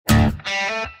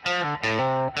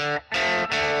I'd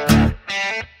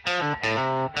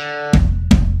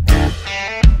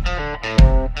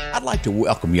like to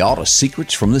welcome y'all to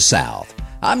Secrets from the South.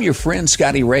 I'm your friend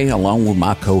Scotty Ray, along with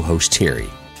my co-host Terry.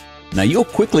 Now, you'll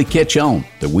quickly catch on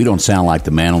that we don't sound like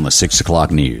the man on the 6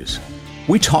 o'clock news.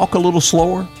 We talk a little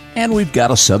slower, and we've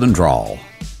got a southern drawl.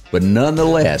 But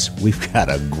nonetheless, we've got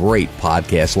a great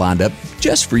podcast lined up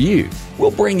just for you.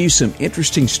 We'll bring you some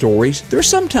interesting stories. They're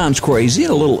sometimes crazy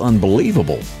and a little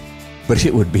unbelievable, but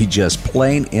it would be just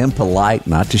plain impolite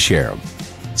not to share them.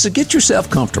 So get yourself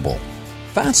comfortable.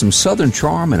 Find some southern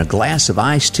charm and a glass of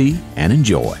iced tea and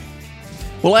enjoy.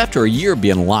 Well, after a year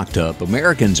being locked up,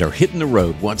 Americans are hitting the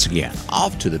road once again.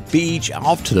 Off to the beach,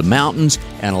 off to the mountains,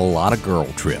 and a lot of girl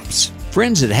trips.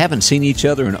 Friends that haven't seen each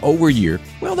other in over a year,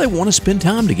 well, they want to spend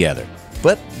time together.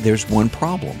 But there's one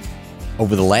problem.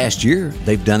 Over the last year,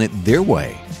 they've done it their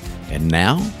way. And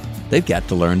now, they've got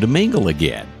to learn to mingle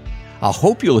again. I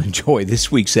hope you'll enjoy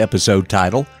this week's episode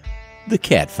titled, The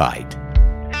Cat Fight.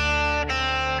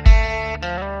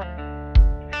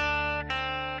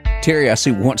 Terry, I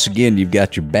see once again you've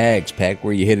got your bags packed.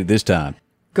 Where you headed this time?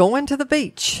 Going to the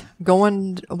beach.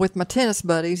 Going with my tennis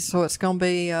buddies. So it's going to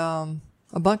be a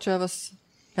bunch of us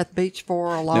at the beach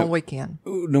for a long weekend.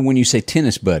 Now, when you say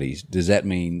tennis buddies, does that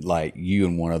mean like you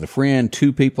and one other friend,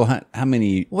 two people? How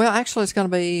many? Well, actually, it's going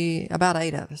to be about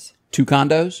 8 of us. 2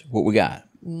 condos? What we got?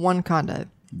 1 condo.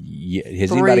 Yeah.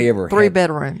 Three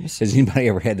bedrooms. Has anybody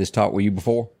ever had this talk with you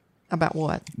before? About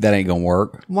what? That ain't going to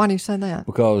work. Why do you say that?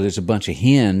 Because it's a bunch of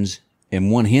hens in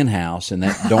one hen house, and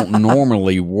that don't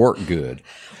normally work good.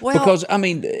 Well, because, I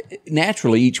mean,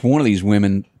 naturally, each one of these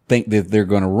women think that they're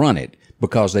going to run it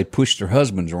because they push their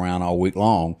husbands around all week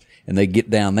long, and they get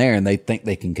down there and they think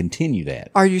they can continue that.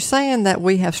 Are you saying that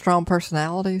we have strong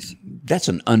personalities? That's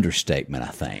an understatement,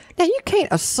 I think. Now, you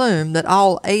can't assume that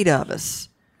all 8 of us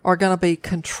are going to be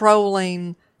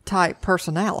controlling type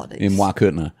personalities. And why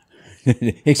couldn't I?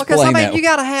 Because, I mean, you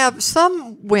got to have,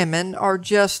 some women are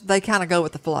just, they kind of go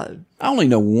with the flow. I only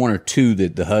know 1 or 2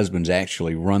 that the husbands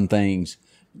actually run things.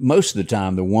 Most of the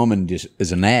time, the woman just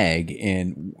is a nag,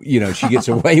 and you know she gets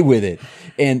away with it.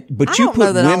 But you put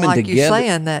women together. I don't like you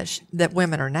saying that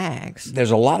women are nags.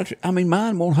 There's a lot of. I mean,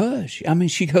 mine won't hush. I mean,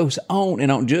 she goes on and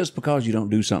on just because you don't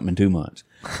do something in 2 months.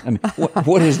 I mean,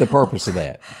 what is the purpose of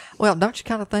that? Well, don't you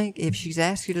kind of think if she's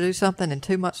asked you to do something and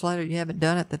 2 months later you haven't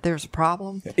done it, that there's a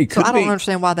problem? I don't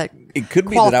understand why that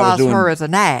qualifies that I was doing, her as a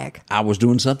nag. I was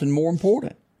doing something more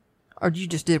important. Or you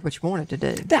just did what you wanted to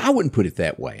do? I wouldn't put it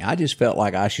that way. I just felt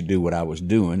like I should do what I was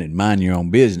doing and mind your own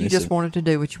business. You just wanted to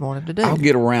do what you wanted to do. I'll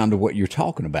get around to what you're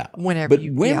talking about. Whenever but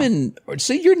women,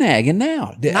 see, you're nagging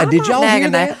now. Did y'all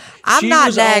hear that? I'm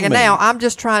not nagging now. I'm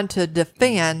just trying to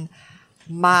defend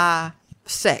my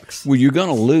sex. Well, you're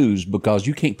going to lose because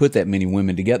you can't put that many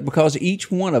women together because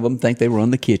each one of them think they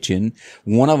run the kitchen.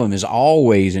 One of them is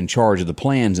always in charge of the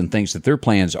plans and thinks that their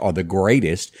plans are the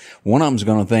greatest. One of them's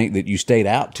going to think that you stayed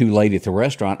out too late at the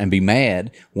restaurant and be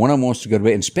mad. One of them wants to go to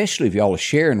bed, and especially if y'all are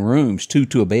sharing rooms, 2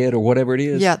 to a bed or whatever it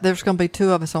is. Yeah, there's going to be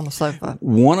 2 of us on the sofa.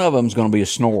 One of them's going to be a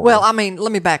snorer. Well, I mean,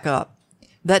 let me back up.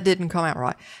 That didn't come out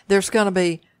right. There's going to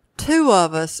be 2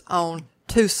 of us on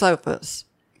 2 sofas.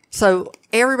 So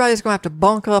everybody's going to have to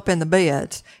bunk up in the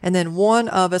beds, and then one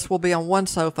of us will be on one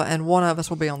sofa, and one of us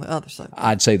will be on the other sofa.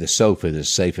 I'd say the sofa is the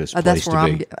safest place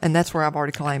to be. And that's where I've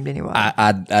already claimed anyway.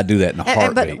 I do that in a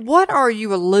heartbeat. But what are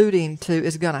you alluding to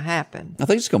is going to happen? I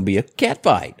think it's going to be a cat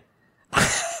fight.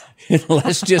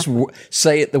 Let's just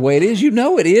say it the way it is. You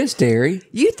know it is, Terry.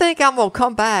 You think I'm going to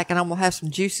come back and I'm going to have some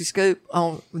juicy scoop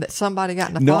on that somebody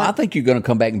got in a fight? No, I think you're going to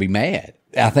come back and be mad.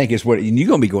 I think it's and you're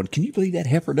going to be going, can you believe that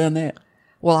heifer done that?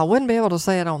 Well, I wouldn't be able to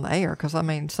say it on the air because, I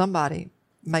mean, somebody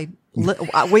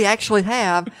we actually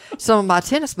have some of my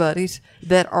tennis buddies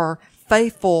that are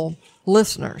faithful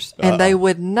listeners, and they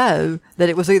would know that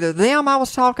it was either them I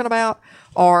was talking about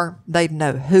or they'd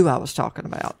know who I was talking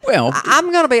about. Well,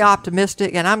 I'm going to be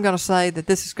optimistic, and I'm going to say that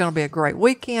this is going to be a great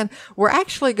weekend. We're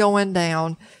actually going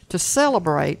down to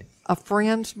celebrate a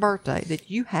friend's birthday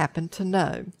that you happen to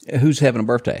know. Who's having a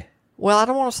birthday? Well, I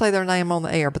don't want to say their name on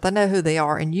the air, but they know who they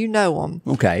are, and you know them.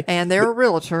 Okay. And they're a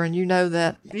realtor, and you know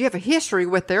that you have a history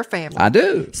with their family. I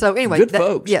do. So anyway, good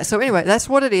folks. Yeah. So anyway, that's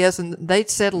what it is. And they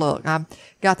said, "Look, I've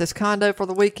got this condo for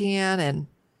the weekend, and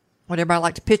would everybody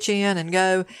like to pitch in and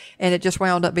go?" And it just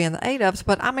wound up being the 8 of us.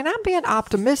 But I mean, I'm being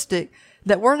optimistic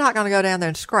that we're not going to go down there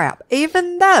and scrap,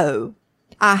 even though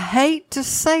I hate to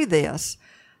say this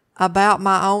about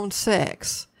my own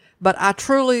sex, but I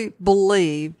truly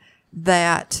believe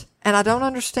that. And I don't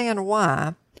understand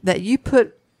why that you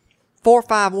put 4 or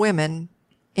 5 women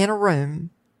in a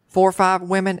room, 4 or 5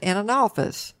 women in an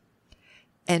office,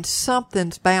 and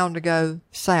something's bound to go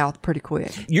south pretty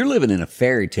quick. You're living in a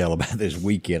fairy tale about this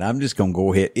weekend. I'm just going to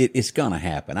go ahead. It's going to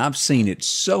happen. I've seen it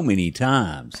so many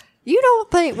times. You don't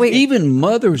think even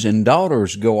mothers and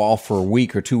daughters go off for a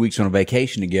week or 2 weeks on a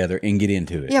vacation together and get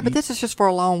into it? Yeah, but this is just for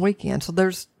a long weekend. So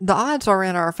the odds are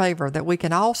in our favor that we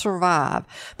can all survive.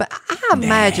 But I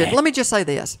imagine, let me just say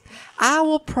this. I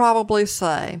will probably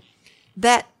say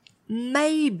that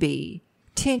maybe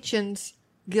tensions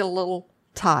get a little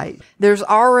tight. There's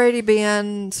already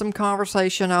been some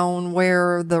conversation on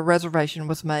where the reservation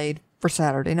was made for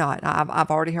Saturday night. I've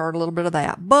already heard a little bit of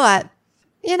that. But,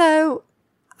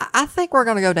 I think we're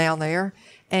going to go down there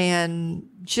and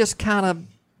just kind of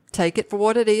take it for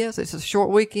what it is. It's a short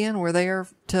weekend. We're there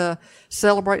to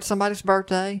celebrate somebody's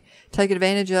birthday, take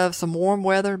advantage of some warm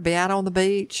weather, be out on the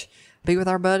beach, be with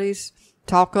our buddies,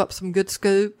 talk up some good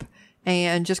scoop,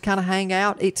 and just kind of hang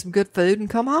out, eat some good food, and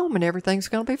come home, and everything's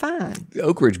going to be fine. The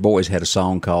Oak Ridge Boys had a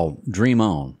song called Dream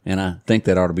On, and I think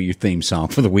that ought to be your theme song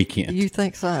for the weekend. You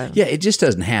think so? Yeah, it just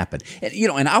doesn't happen. And,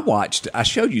 and I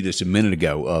showed you this a minute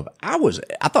ago I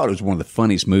thought it was one of the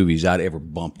funniest movies I'd ever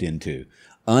bumped into,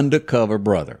 Undercover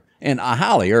Brother. And I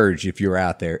highly urge, if you're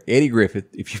out there, Eddie Griffith,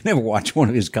 if you've never watched one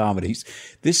of his comedies,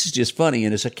 this is just funny,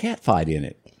 and there's a cat fight in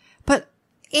it. But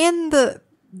in the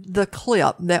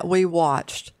clip that we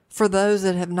watched, for those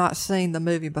that have not seen the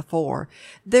movie before,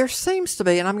 there seems to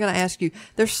be, and I'm going to ask you,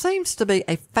 there seems to be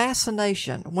a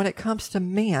fascination when it comes to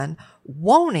men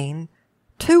wanting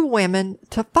two women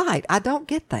to fight. I don't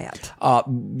get that.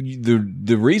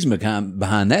 The reason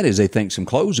behind that is they think some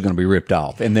clothes are going to be ripped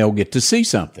off and they'll get to see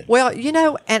something. Well,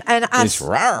 it's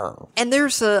rare. And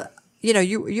there's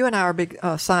you and I are big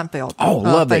Seinfeld.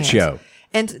 Love fans. that show.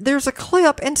 And there's a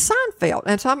clip in Seinfeld,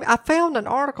 and so I found an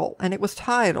article, and it was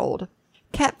titled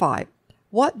 "Catfight: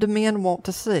 What Do Men Want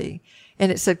to See?"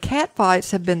 And it said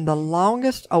catfights have been the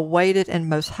longest awaited and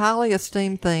most highly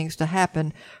esteemed things to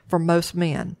happen for most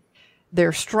men.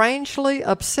 They're strangely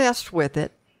obsessed with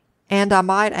it, and I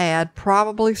might add,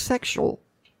 probably sexual.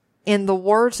 In the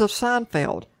words of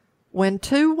Seinfeld, when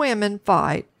two women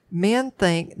fight, men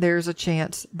think there's a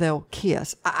chance they'll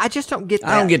kiss. I just don't get that.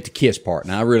 I don't get the kiss part,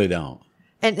 and I really don't.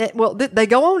 And they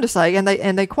go on to say, and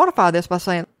they quantify this by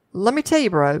saying, let me tell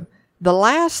you, bro, the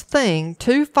last thing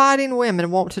two fighting women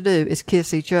want to do is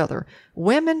kiss each other.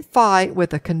 Women fight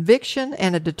with a conviction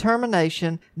and a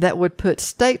determination that would put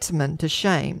statesmen to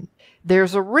shame.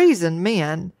 There's a reason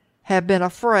men have been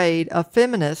afraid of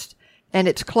feminists and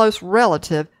its close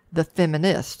relative, the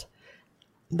feminist.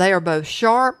 They are both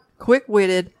sharp,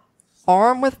 quick-witted,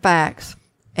 armed with facts,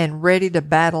 and ready to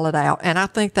battle it out. And I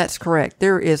think that's correct.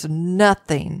 There is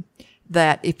nothing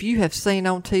that, if you have seen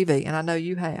on TV, and I know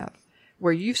you have,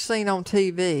 where you've seen on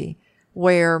TV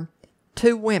where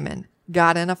two women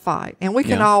got in a fight. And we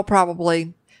can all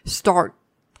probably start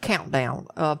countdown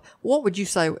of what would you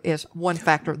say is one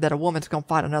factor that a woman's going to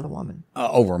fight another woman?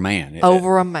 Over a man.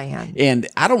 Over a man. And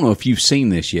I don't know if you've seen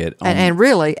this yet. And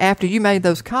really, after you made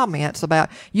those comments about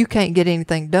you can't get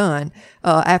anything done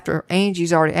after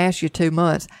Angie's already asked you 2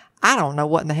 months, I don't know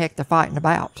what in the heck they're fighting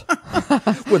about.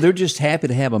 Well, they're just happy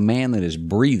to have a man that is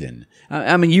breathing.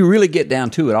 I mean, you really get down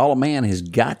to it. All a man has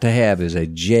got to have is a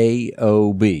job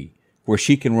where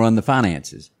she can run the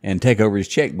finances and take over his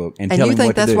checkbook and tell him what to do. And you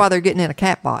think that's why they're getting in a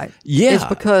cat fight? Yeah. It's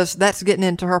because that's getting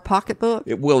into her pocketbook?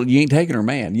 Well, you ain't taking her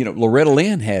man. Loretta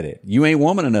Lynn had it. You ain't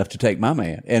woman enough to take my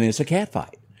man. And it's a cat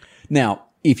fight. Now,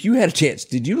 if you had a chance,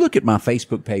 did you look at my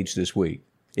Facebook page this week?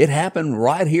 It happened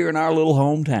right here in our little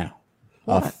hometown.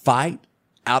 What? A fight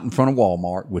out in front of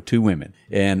Walmart with two women.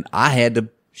 And I had to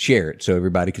share it so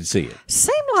everybody could see it.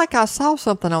 Seemed like I saw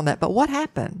something on that, but what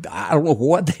happened? I don't know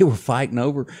what they were fighting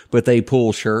over, but they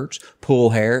pulled shirts,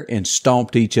 pulled hair, and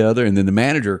stomped each other. And then the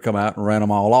manager come out and ran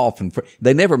them all off. And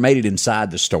they never made it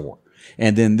inside the store.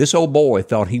 And then this old boy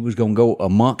thought he was going to go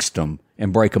amongst them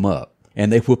and break them up.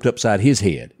 And they whooped upside his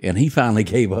head. And he finally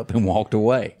gave up and walked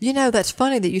away. That's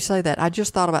funny that you say that. I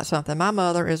just thought about something. My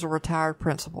mother is a retired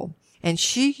principal. And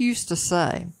she used to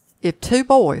say, if two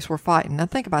boys were fighting, now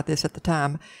think about this at the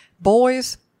time,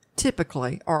 boys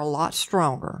typically are a lot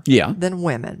stronger than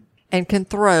women and can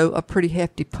throw a pretty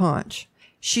hefty punch.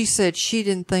 She said she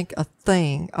didn't think a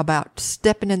thing about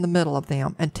stepping in the middle of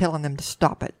them and telling them to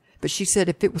stop it. But she said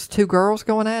if it was two girls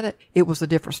going at it, it was a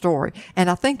different story.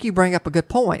 And I think you bring up a good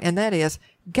point, and that is,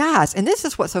 guys, and this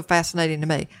is what's so fascinating to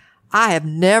me, I have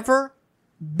never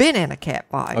been in a cat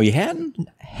fight. Oh, you hadn't?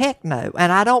 Heck no.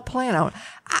 And I don't plan on it.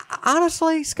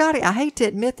 Honestly, Scotty, I hate to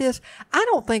admit this, I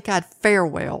don't think I'd fare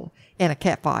well in a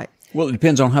cat fight. Well, it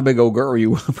depends on how big old girl you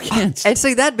were up against. And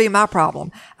see, that'd be my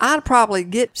problem. I'd probably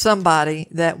get somebody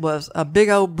that was a big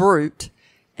old brute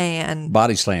and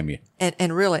body slam you.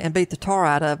 And really, and beat the tar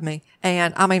out of me.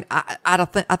 And I mean, I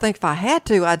think if I had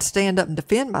to, I'd stand up and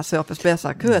defend myself as best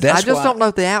I could. I just don't know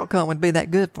if the outcome would be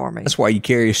that good for me. That's why you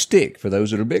carry a stick for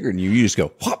those that are bigger than you. You just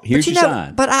go, whop, here's your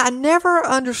sign. But I never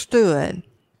understood,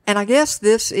 and I guess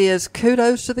this is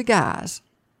kudos to the guys.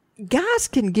 Guys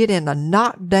can get in a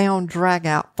knockdown,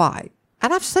 drag-out fight.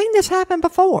 And I've seen this happen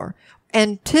before.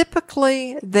 And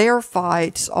typically, their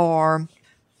fights are,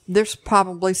 there's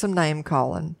probably some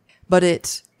name-calling, but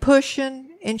it's pushing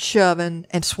and shoving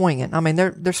and swinging. I mean,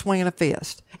 they're swinging a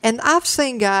fist. And I've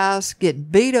seen guys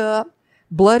get beat up,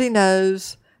 bloody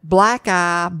nose, black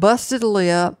eye, busted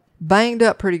lip, banged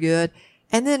up pretty good.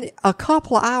 And then a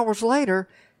couple of hours later,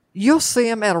 you'll see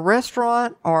them at a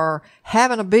restaurant or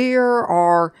having a beer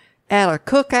or at a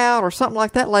cookout or something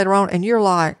like that later on. And you're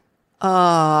like,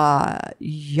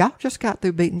 y'all just got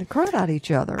through beating the crud out of each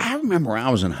other. I remember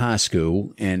I was in high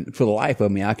school, and for the life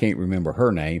of me, I can't remember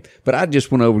her name, but I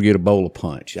just went over to get a bowl of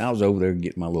punch. I was over there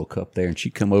getting my little cup there, and she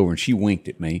come over and she winked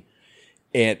at me.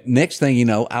 And next thing you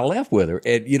know, I left with her.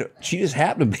 And, she just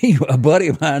happened to be a buddy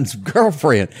of mine's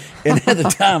girlfriend. And at the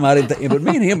time, I didn't think, but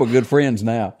me and him are good friends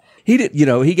now. He did,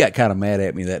 he got kind of mad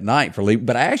at me that night for leaving,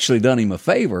 but I actually done him a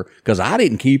favor because I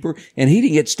didn't keep her, and he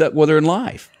didn't get stuck with her in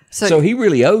life. So he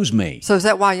really owes me. So is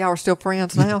that why y'all are still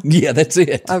friends now? Yeah, that's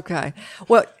it. Okay.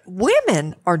 Well,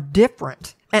 women are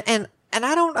different. And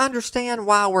I don't understand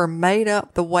why we're made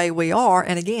up the way we are.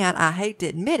 And again, I hate to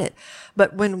admit it,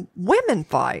 but when women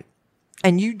fight,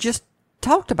 and you just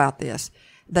talked about this,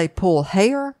 they pull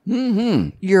hair.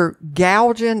 Mm-hmm. You're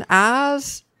gouging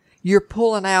eyes. You're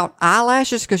pulling out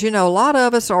eyelashes because, a lot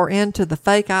of us are into the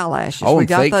fake eyelashes. Oh, we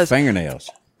got fake fingernails.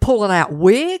 Pulling out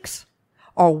wigs.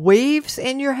 Or weaves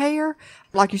in your hair,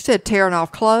 like you said, tearing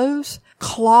off clothes,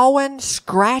 clawing,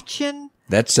 scratching.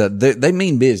 That's they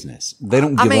mean business. They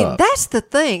don't give up. I mean, that's the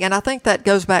thing, and I think that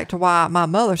goes back to why my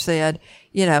mother said,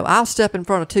 I'll step in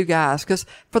front of two guys because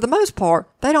for the most part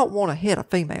they don't want to hit a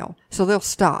female, so they'll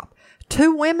stop.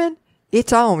 Two women,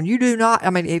 it's on. You do not. I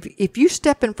mean, if you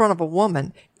step in front of a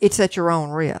woman, it's at your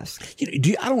own risk.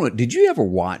 I don't know. Did you ever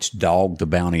watch Dog the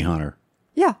Bounty Hunter?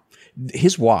 Yeah.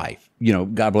 His wife,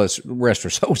 God bless, rest her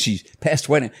soul, she's passed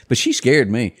away now, but she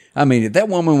scared me. I mean, if that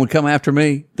woman would come after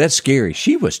me, that's scary.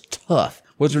 She was tough.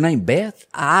 What's her name, Beth?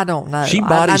 I don't know. She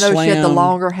body slammed. I know she had the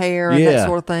longer hair and that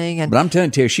sort of thing. But I'm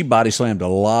telling you, she body slammed a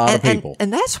lot of people.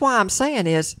 And that's why I'm saying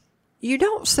is, you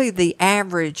don't see the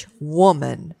average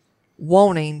woman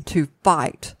wanting to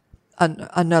fight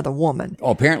another woman.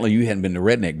 Oh, apparently you hadn't been to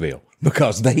Redneckville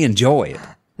because they enjoy it.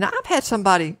 Now, I've had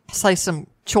somebody say some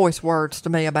choice words to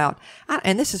me about,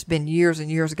 and this has been years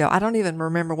and years ago. I don't even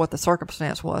remember what the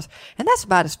circumstance was. And that's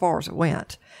about as far as it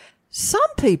went. Some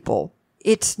people,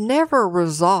 it's never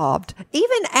resolved,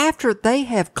 even after they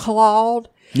have clawed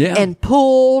and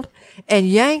pulled and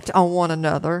yanked on one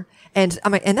another. And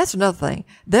and that's another thing.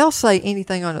 They'll say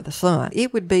anything under the sun.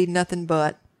 It would be nothing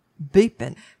but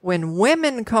beeping. When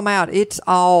women come out, it's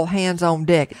all hands on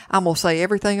deck. I'm going to say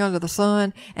everything under the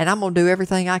sun, and I'm going to do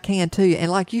everything I can to you.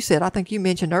 And like you said, I think you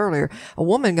mentioned earlier, a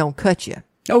woman going to cut you.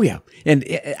 Oh, yeah. And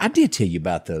I did tell you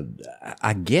about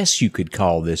I guess you could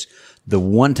call this the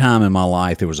one time in my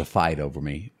life there was a fight over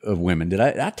me of women.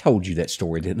 I told you that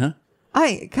story, didn't I?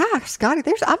 Hey, gosh, Scotty,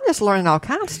 I'm just learning all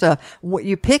kinds of stuff.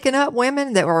 You picking up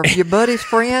women that were your buddy's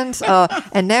friends,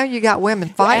 and now you got women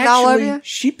fighting all over you?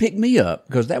 She picked me up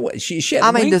because she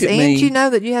had does Angie know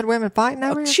that you had women fighting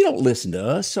over you? She don't listen to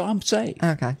us, so I'm safe.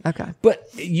 Okay. But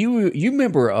you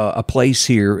remember a place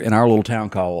here in our little town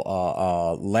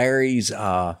called Larry's,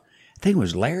 I think it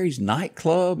was Larry's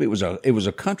Nightclub. It was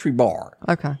a country bar.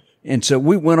 Okay. And so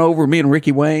we went over, me and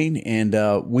Ricky Wayne, and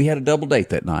we had a double date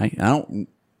that night. I don't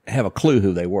have a clue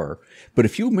who they were. But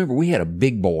if you remember, we had a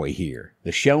big boy here, the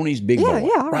Shoney's big boy,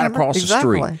 right across the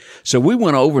street. So we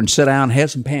went over and sat down and had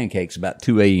some pancakes about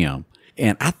 2 a.m.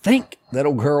 And I think that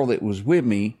old girl that was with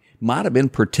me might have been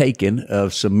partaking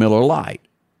of some Miller Lite.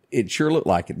 It sure looked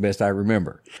like it, best I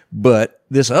remember. But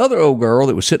this other old girl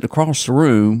that was sitting across the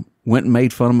room went and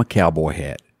made fun of my cowboy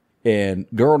hat. And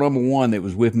girl number one that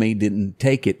was with me didn't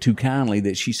take it too kindly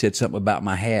that she said something about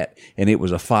my hat, and it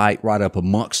was a fight right up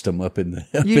amongst them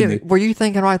Were you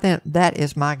thinking right then, that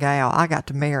is my gal, I got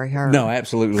to marry her? No,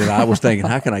 absolutely not. I was thinking,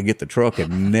 how can I get the truck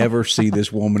and never see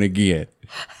this woman again?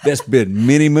 That's been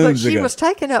many moons ago. But she was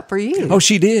taking up for you. Oh,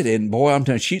 she did. And boy, I'm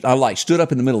telling you, I stood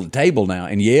up in the middle of the table now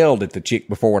and yelled at the chick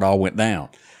before it all went down.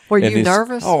 Were you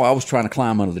nervous? Oh, I was trying to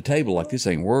climb under the table like this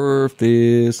ain't worth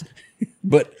this.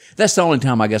 But that's the only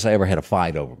time I guess I ever had a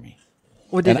fight over me.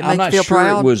 Well, did it make you feel proud? I'm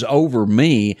not sure it was over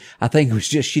me. I think it was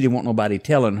just she didn't want nobody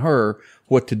telling her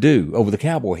what to do over the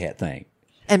cowboy hat thing.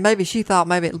 And maybe she thought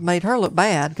maybe it made her look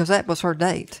bad because that was her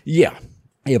date. Yeah.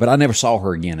 Yeah, but I never saw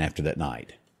her again after that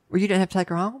night. Well, you didn't have to take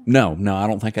her home? No, I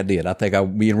don't think I did. I think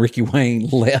me and Ricky Wayne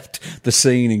left the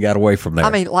scene and got away from there. I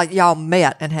mean, like y'all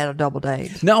met and had a double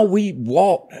date. No, we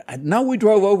walked. No, we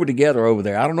drove over together over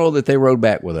there. I don't know that they rode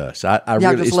back with us. Y'all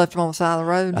really, just left them on the side of the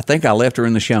road? I think I left her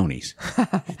in the Shoney's.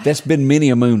 That's been many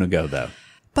a moon ago, though.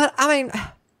 But, I mean,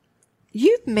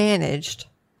 you've managed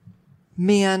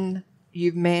men,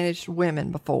 you've managed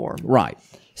women before. Right.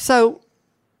 So,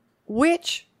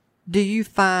 which do you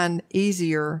find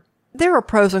easier? There are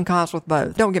pros and cons with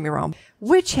both. Don't get me wrong.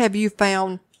 Which have you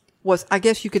found was, I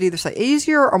guess you could either say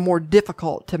easier or more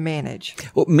difficult to manage?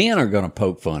 Well, men are going to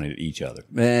poke fun at each other.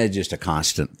 It's just a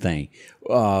constant thing.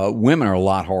 Women are a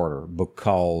lot harder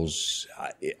because,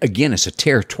 again, it's a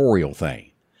territorial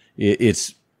thing.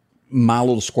 It's my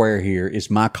little square here. It's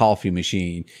my coffee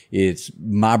machine. It's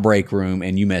my break room,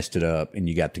 and you messed it up, and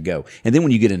you got to go. And then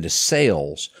when you get into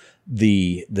sales,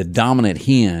 the dominant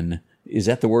hen, is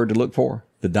that the word to look for?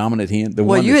 The dominant hen? The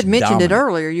well, one you had mentioned dominant. it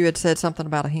earlier. You had said something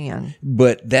about a hen.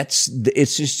 But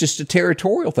it's just a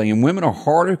territorial thing. And women are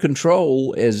harder to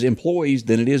control as employees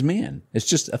than it is men. It's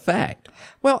just a fact.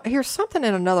 Well, here's something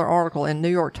in another article in New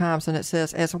York Times, and it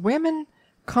says, as women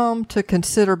come to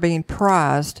consider being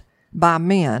prized by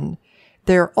men,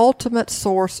 their ultimate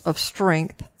source of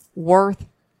strength, worth,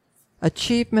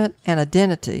 achievement, and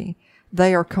identity,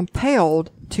 they are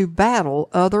compelled to battle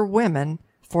other women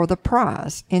for the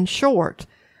prize. In short,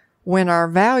 when our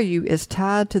value is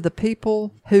tied to the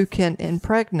people who can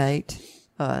impregnate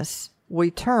us,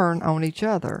 we turn on each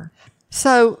other.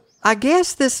 So I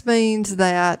guess this means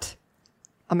that,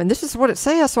 I mean, this is what it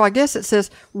says. So I guess it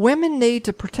says women need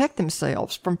to protect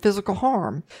themselves from physical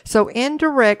harm. So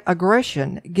indirect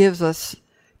aggression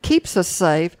keeps us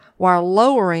safe while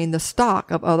lowering the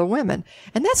stock of other women.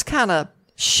 And that's kind of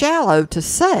shallow to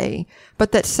say,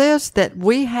 but that says that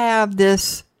we have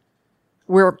this,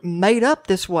 we're made up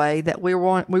this way, that we're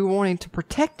wanting to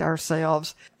protect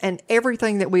ourselves and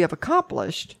everything that we have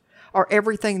accomplished or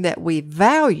everything that we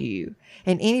value.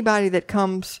 And anybody that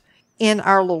comes in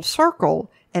our little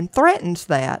circle and threatens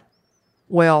that,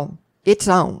 well, it's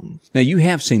on. Now, you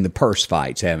have seen the purse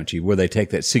fights, haven't you, where they take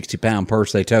that 60-pound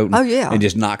purse they tote and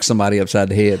just knock somebody upside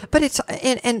the head? But it's,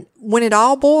 and when it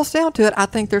all boils down to it, I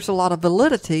think there's a lot of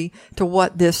validity to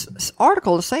what this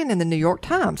article is saying in the New York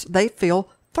Times. They feel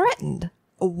threatened.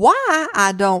 Why?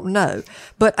 I don't know.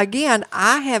 But again,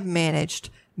 I have managed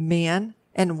men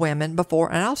and women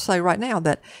before, and I'll say right now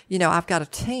that, I've got a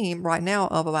team right now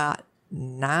of about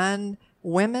 9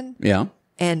 women. Yeah.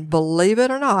 And believe it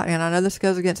or not, and I know this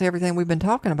goes against everything we've been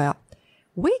talking about,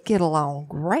 we get along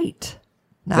great.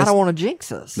 Now, I don't want to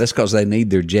jinx us. That's because they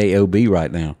need their job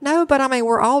right now. No, but I mean,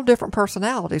 we're all different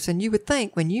personalities. And you would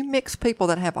think when you mix people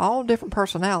that have all different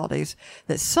personalities,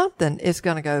 that something is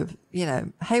going to go,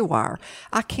 haywire.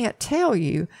 I can't tell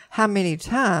you how many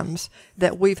times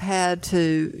that we've had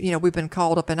to, we've been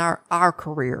called up in our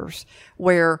careers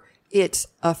where it's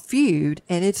a feud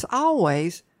and it's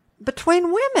always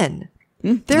between women.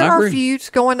 There are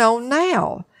feuds going on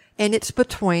now, and it's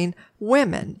between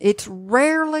women. It's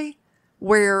rarely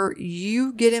where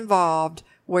you get involved,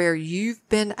 where you've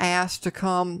been asked to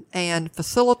come and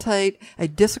facilitate a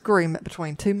disagreement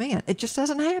between 2 men. It just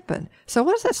doesn't happen. So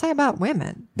what does that say about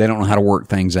women? They don't know how to work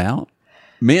things out.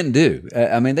 Men do.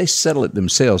 I mean, they settle it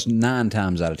themselves 9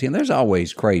 times out of 10. There's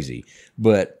always crazy,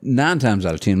 but 9 times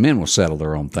out of 10, men will settle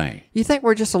their own thing. You think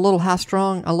we're just a little high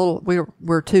strung,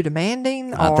 we're too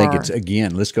demanding? I think it's,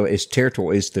 again, it's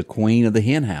territorial. It's the queen of the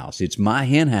hen house. It's my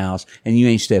hen house, and you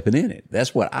ain't stepping in it.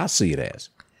 That's what I see it as.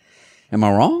 Am I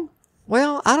wrong?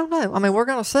 Well, I don't know. I mean, we're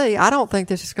going to see. I don't think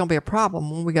this is going to be a problem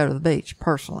when we go to the beach,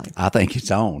 personally. I think it's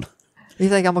on. You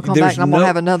think I'm going to come back and I'm going to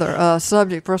have another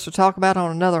subject for us to talk about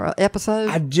on another episode?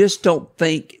 I just don't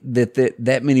think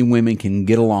that many women can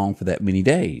get along for that many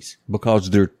days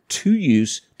because they're too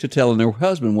used to telling their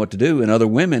husband what to do, and other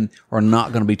women are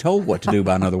not going to be told what to do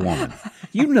by another woman.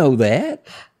 You know that.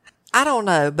 I don't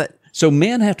know, but... So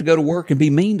men have to go to work and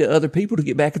be mean to other people to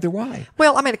get back at their wife.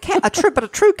 Well, I mean, but a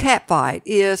true cat fight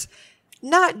is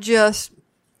not just...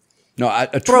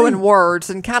 throwing words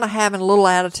and kind of having a little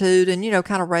attitude and,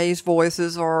 kind of raise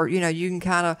voices or, you can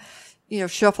kind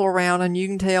of, shuffle around and you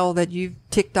can tell that you've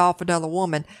ticked off another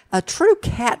woman. A true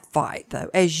cat fight, though,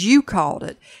 as you called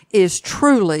it, is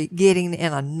truly getting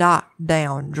in a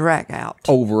knockdown, drag out.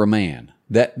 Over a man.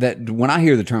 That when I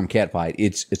hear the term cat fight,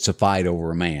 it's a fight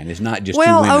over a man. It's not just two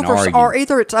women arguing. Or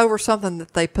either it's over something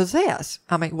that they possess.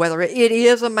 I mean, whether it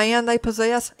is a man they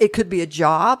possess, it could be a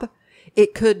job.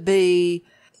 It could be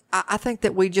I think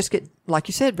that we just get, like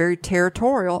you said, very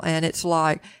territorial, and it's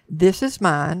like, this is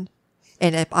mine,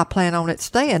 and if I plan on it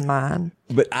staying mine.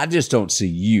 But I just don't see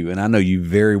you, and I know you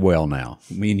very well now.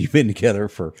 Me and you've been together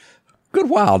for a good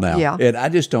while now. Yeah. And I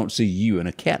just don't see you in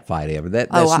a cat fight ever.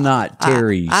 That's not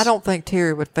Terry's. I don't think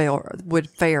Terry would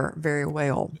fare very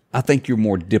well. I think you're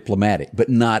more diplomatic, but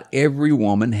not every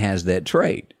woman has that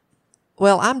trait.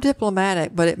 Well, I'm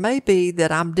diplomatic, but it may be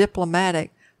that I'm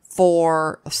diplomatic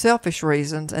for selfish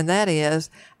reasons, and that is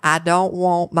I don't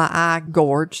want my eye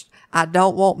gorged. I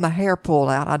don't want my hair pulled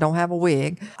out. I don't have a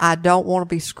wig. I don't want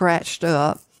to be scratched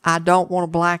up. I don't want a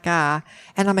black eye.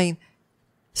 And I mean,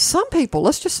 some people,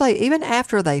 let's just say, even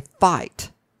after they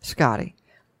fight, Scotty,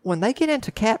 when they get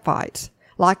into cat fights,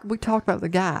 like we talked about the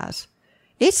guys,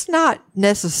 it's not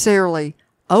necessarily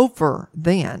over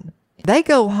then. They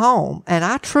go home, and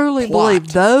I truly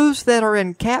believe those that are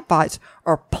in cat fights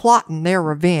are plotting their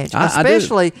revenge,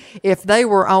 especially if they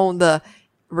were on the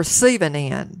receiving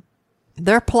end.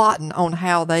 They're plotting on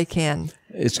how they can.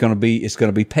 It's going to be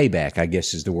payback, I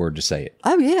guess is the word to say it.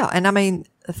 Oh yeah, and I mean,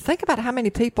 think about how many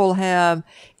people have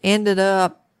ended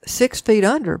up 6 feet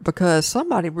under because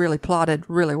somebody really plotted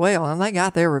really well and they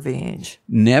got their revenge.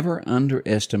 Never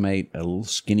underestimate a little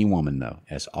skinny woman, though.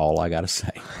 That's all I got to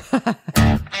say.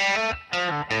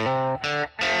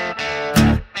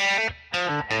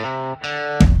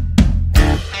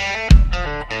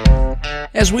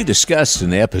 As we discussed in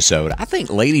the episode, I think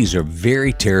ladies are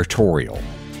very territorial,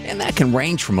 and that can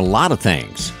range from a lot of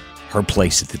things. Her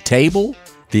place at the table,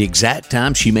 the exact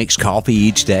time she makes coffee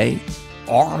each day,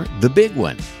 or the big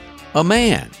one, a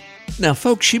man. Now,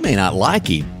 folks, she may not like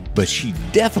him, but she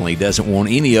definitely doesn't want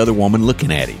any other woman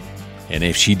looking at him. And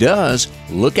if she does,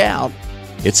 look out.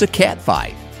 It's a cat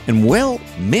fight. And, well,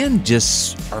 men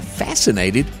just are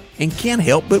fascinated and can't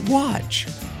help but watch.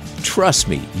 Trust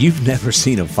me, you've never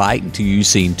seen a fight until you've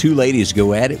seen two ladies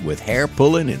go at it with hair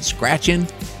pulling and scratching.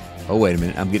 Oh, wait a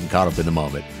minute, I'm getting caught up in the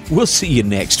moment. We'll see you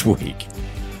next week.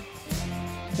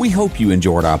 We hope you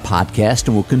enjoyed our podcast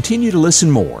and will continue to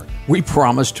listen more. We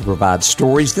promise to provide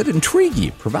stories that intrigue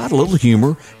you, provide a little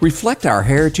humor, reflect our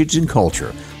heritage and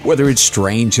culture, whether it's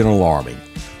strange and alarming.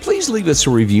 Please leave us a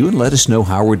review and let us know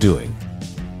how we're doing.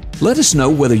 Let us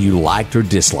know whether you liked or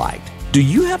disliked. Do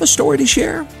you have a story to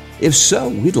share? If so,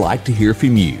 we'd like to hear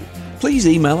from you. Please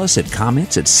email us at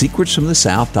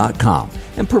comments@secretsfromthesouth.com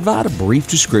and provide a brief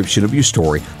description of your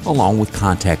story along with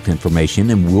contact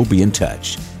information, and we'll be in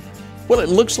touch. Well, it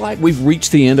looks like we've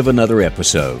reached the end of another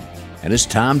episode, and it's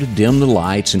time to dim the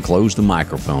lights and close the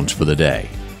microphones for the day.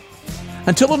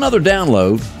 Until another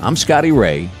download, I'm Scotty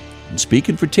Ray, and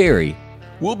speaking for Terry,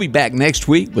 we'll be back next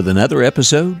week with another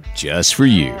episode just for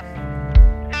you.